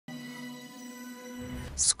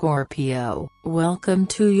Scorpio, welcome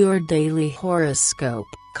to your daily horoscope.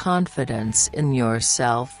 Confidence in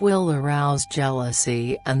yourself will arouse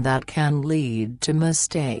jealousy, and that can lead to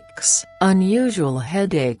mistakes. Unusual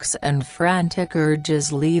headaches and frantic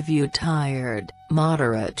urges leave you tired.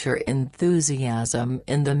 Moderate your enthusiasm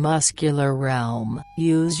in the muscular realm.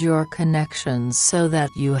 Use your connections so that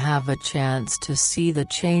you have a chance to see the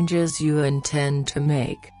changes you intend to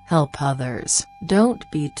make. Help others. Don't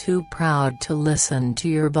be too proud to listen to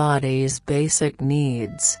your body's basic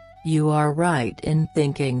needs. You are right in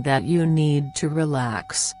thinking that you need to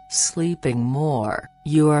relax. Sleeping more.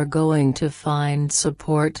 You are going to find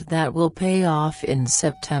support that will pay off in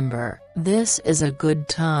September. This is a good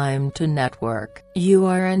time to network. You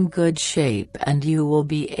are in good shape and you will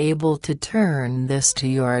be able to turn this to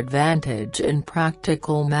your advantage in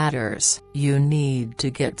practical matters. You need to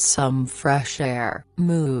get some fresh air.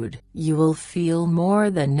 Mood. You will feel more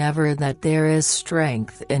than ever that there is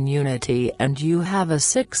strength in unity and you have a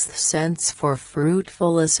sixth sense for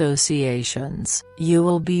fruitful associations. You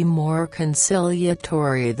will be more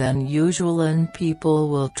conciliatory than usual and people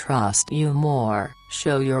will trust you more.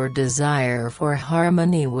 Show your desire for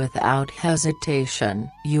harmony without hesitation.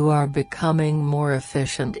 You are becoming more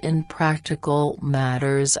efficient in practical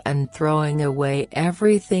matters and throwing away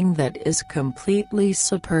everything that is completely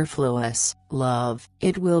superfluous. Love.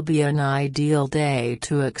 It will be an ideal day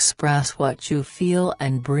to express what you feel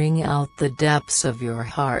and bring out the depths of your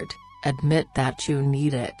heart. Admit that you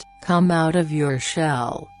need it. Come out of your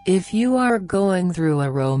shell. If you are going through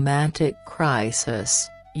a romantic crisis,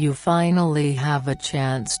 you finally have a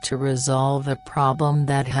chance to resolve a problem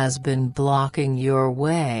that has been blocking your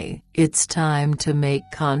way. It's time to make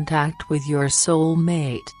contact with your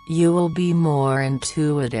soulmate. You will be more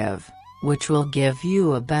intuitive, which will give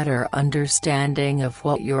you a better understanding of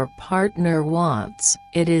what your partner wants.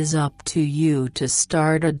 It is up to you to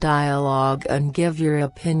start a dialogue and give your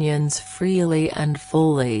opinions freely and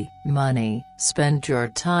fully. Money. Spend your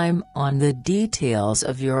time on the details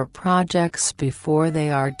of your projects before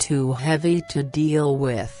they are too heavy to deal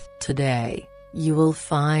with. Today, you will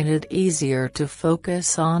find it easier to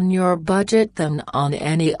focus on your budget than on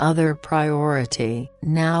any other priority.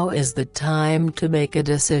 Now is the time to make a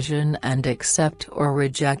decision and accept or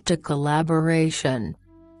reject a collaboration.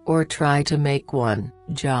 Or try to make one.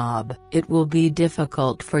 Job. It will be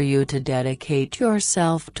difficult for you to dedicate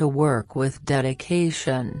yourself to work with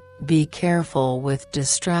dedication. Be careful with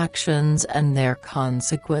distractions and their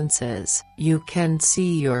consequences. You can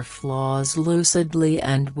see your flaws lucidly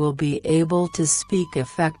and will be able to speak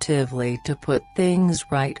effectively to put things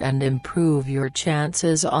right and improve your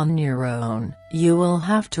chances on your own. You will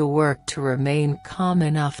have to work to remain calm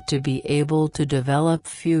enough to be able to develop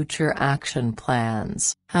future action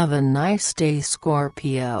plans. Have a nice day,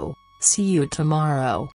 Scorpio. See you tomorrow.